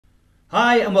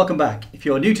Hi and welcome back. If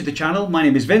you're new to the channel, my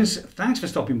name is Vince. Thanks for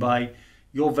stopping by.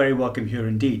 You're very welcome here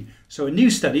indeed. So a new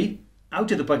study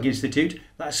out of the Buck Institute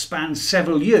that has spanned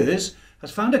several years has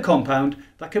found a compound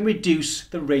that can reduce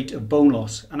the rate of bone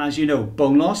loss. And as you know,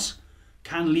 bone loss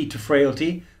can lead to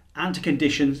frailty and to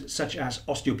conditions such as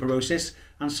osteoporosis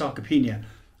and sarcopenia.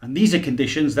 And these are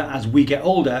conditions that as we get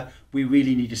older, we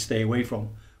really need to stay away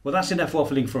from. Well, that's enough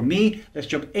waffling from me. Let's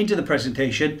jump into the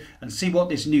presentation and see what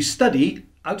this new study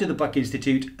out of the Buck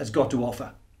Institute has got to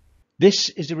offer. This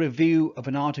is a review of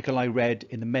an article I read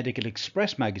in the Medical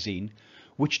Express magazine,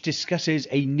 which discusses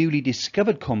a newly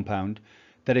discovered compound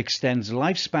that extends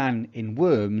lifespan in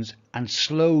worms and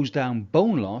slows down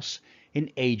bone loss in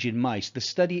aged mice. The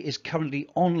study is currently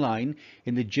online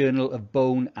in the Journal of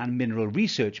Bone and Mineral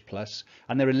Research Plus,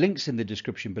 and there are links in the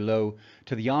description below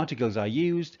to the articles I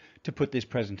used to put this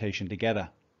presentation together.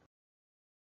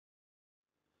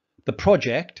 The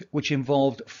project, which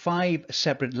involved 5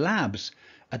 separate labs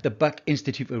at the Buck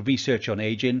Institute for Research on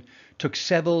Aging, took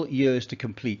several years to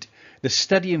complete. The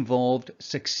study involved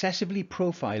successively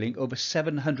profiling over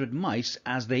 700 mice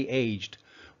as they aged,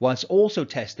 whilst also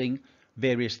testing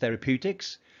various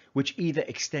therapeutics, which either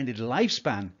extended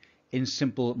lifespan in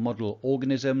simple model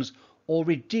organisms or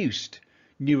reduced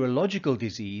neurological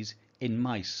disease in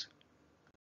mice.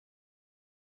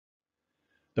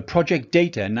 The project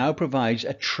data now provides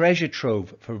a treasure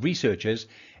trove for researchers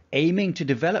aiming to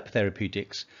develop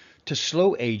therapeutics to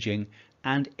slow aging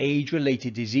and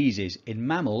age-related diseases in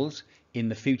mammals in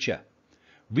the future.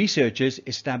 Researchers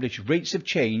established rates of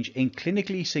change in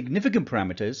clinically significant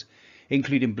parameters,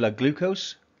 including blood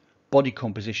glucose, body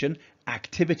composition,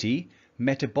 activity,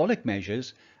 metabolic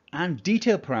measures, and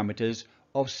detailed parameters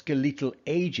of skeletal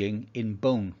aging in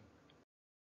bone.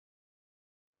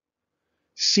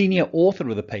 Senior author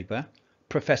of the paper,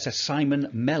 Professor Simon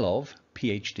Melov,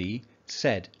 Ph.D,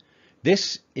 said,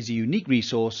 "This is a unique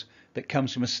resource that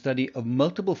comes from a study of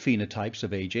multiple phenotypes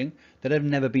of aging that have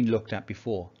never been looked at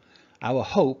before. Our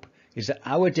hope is that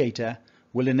our data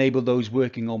will enable those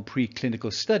working on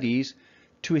preclinical studies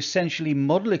to essentially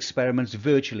model experiments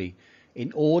virtually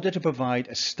in order to provide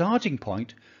a starting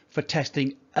point for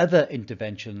testing other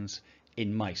interventions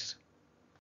in mice."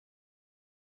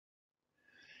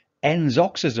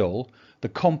 Enzoxazole, the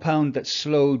compound that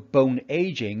slowed bone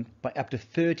aging by up to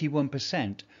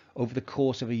 31% over the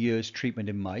course of a year's treatment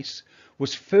in mice,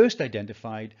 was first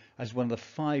identified as one of the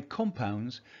 5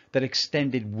 compounds that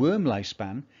extended worm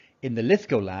lifespan in the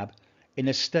Lithgow Lab in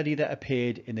a study that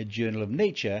appeared in the Journal of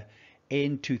Nature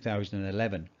in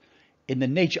 2011. In the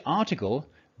Nature article,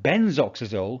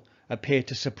 benzoxazole appeared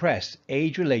to suppress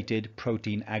age-related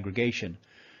protein aggregation.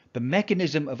 The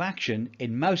mechanism of action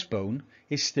in mouse bone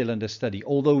is still under study,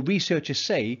 although researchers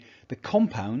say the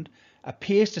compound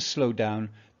appears to slow down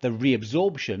the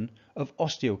reabsorption of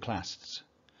osteoclasts.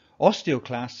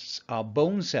 Osteoclasts are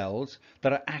bone cells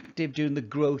that are active during the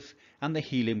growth and the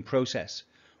healing process.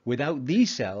 Without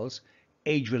these cells,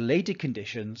 age-related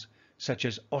conditions such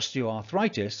as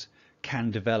osteoarthritis can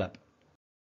develop.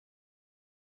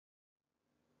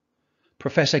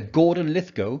 Professor Gordon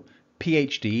Lithgow,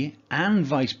 Ph.D. and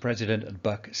Vice President at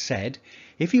Buck, said,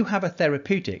 "If you have a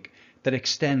therapeutic that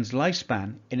extends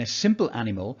lifespan in a simple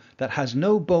animal that has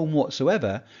no bone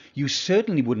whatsoever, you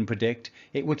certainly wouldn't predict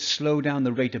it would slow down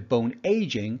the rate of bone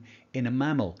aging in a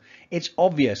mammal. It's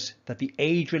obvious that the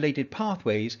age-related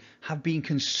pathways have been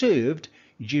conserved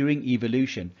during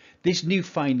evolution. This new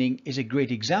finding is a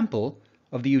great example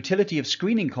of the utility of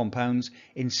screening compounds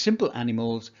in simple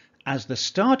animals as the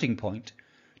starting point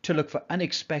to look for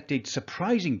unexpected,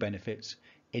 surprising benefits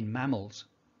in mammals."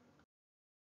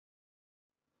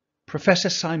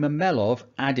 Professor Simon Melov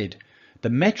added,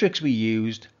 "The metrics we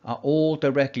used are all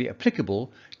directly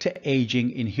applicable to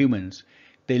aging in humans.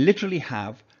 They literally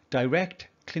have direct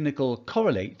clinical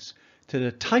correlates to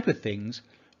the type of things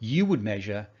you would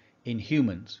measure in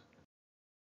humans."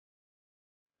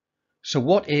 So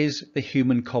what is the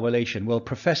human correlation? Well,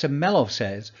 Professor Melov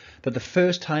says that the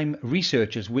first time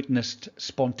researchers witnessed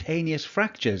spontaneous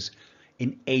fractures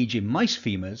in aging mice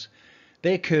femurs,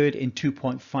 they occurred in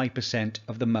 2.5%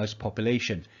 of the mouse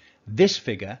population. This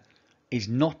figure is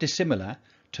not dissimilar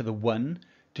to the 1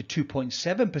 to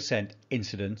 2.7%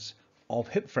 incidence of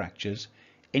hip fractures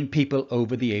in people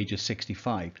over the age of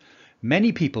 65.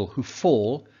 Many people who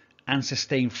fall and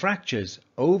sustain fractures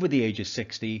over the age of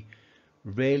 60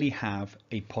 rarely have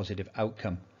a positive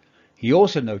outcome. He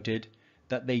also noted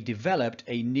that they developed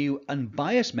a new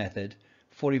unbiased method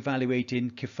for evaluating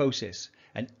kyphosis,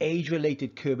 an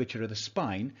age-related curvature of the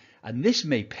spine, and this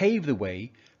may pave the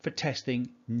way for testing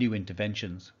new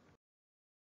interventions.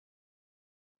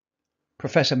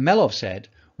 Professor Melov said,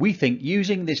 We think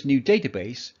using this new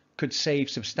database could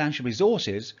save substantial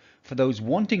resources for those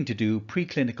wanting to do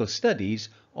preclinical studies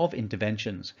of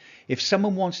interventions. If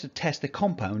someone wants to test a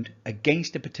compound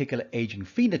against a particular aging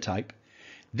phenotype,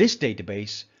 this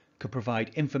database could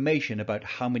provide information about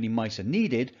how many mice are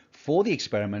needed for the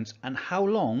experiments and how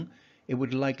long it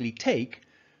would likely take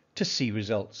to see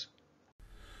results.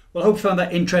 Well, I hope you found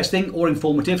that interesting or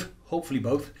informative, hopefully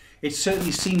both. It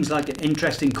certainly seems like an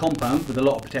interesting compound with a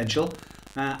lot of potential,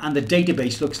 and the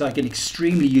database looks like an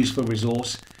extremely useful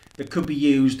resource that could be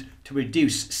used to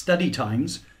reduce study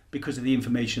times because of the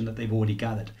information that they've already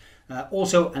gathered.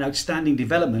 Also an outstanding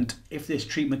development if this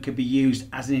treatment could be used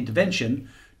as an intervention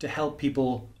to help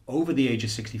people over the age of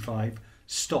 65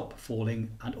 stop falling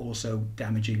and also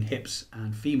damaging hips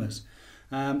and femurs.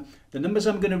 The numbers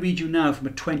I'm going to read you now from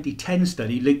a 2010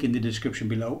 study, link in the description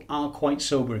below, are quite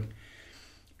sobering.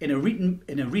 In a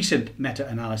recent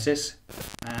meta-analysis,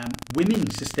 women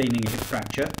sustaining a hip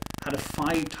fracture had a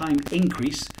 5-time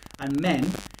increase and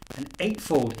men an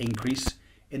 8-fold increase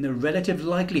in the relative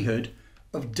likelihood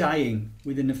of dying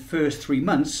within the first 3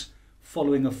 months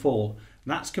following a fall.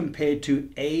 That's compared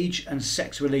to age and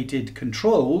sex-related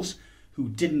controls who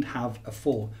didn't have a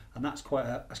fall, and that's quite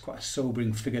a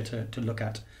sobering figure to look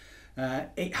at.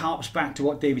 It harps back to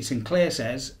what David Sinclair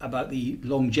says about the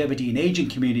longevity and aging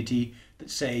community that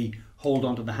say hold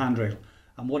on to the handrail.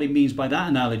 And what he means by that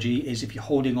analogy is if you're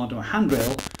holding onto a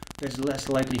handrail, there's less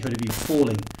likelihood of you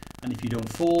falling. And if you don't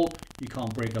fall, you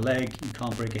can't break a leg, you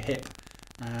can't break a hip.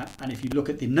 And if you look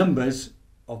at the numbers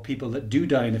of people that do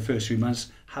die in the first 3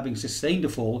 months having sustained a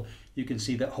fall, you can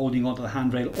see that holding onto the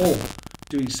handrail or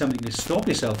doing something to stop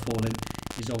yourself falling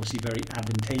is obviously very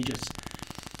advantageous.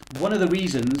 One of the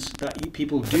reasons that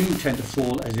people do tend to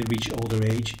fall as they reach older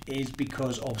age is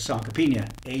because of sarcopenia,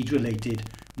 age-related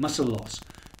muscle loss.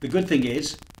 The good thing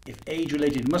is, if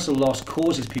age-related muscle loss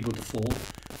causes people to fall,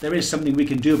 there is something we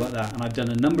can do about that, and I've done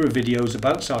a number of videos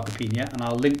about sarcopenia, and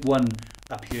I'll link one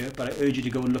up here, but I urge you to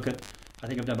go and look at, I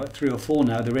think I've done about 3 or 4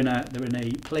 now. They're in a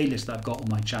playlist I've got on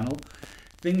my channel.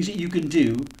 Things that you can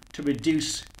do to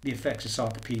reduce the effects of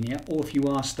sarcopenia, or if you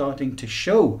are starting to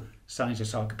show signs of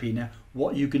sarcopenia,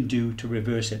 what you can do to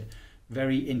reverse it.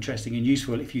 Very interesting and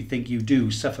useful if you think you do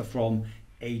suffer from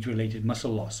age-related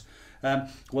muscle loss.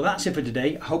 Well, that's it for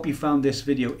today. I hope you found this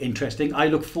video interesting. I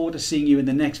look forward to seeing you in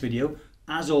the next video.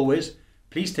 As always,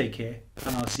 please take care,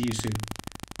 and I'll see you soon.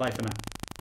 Bye for now.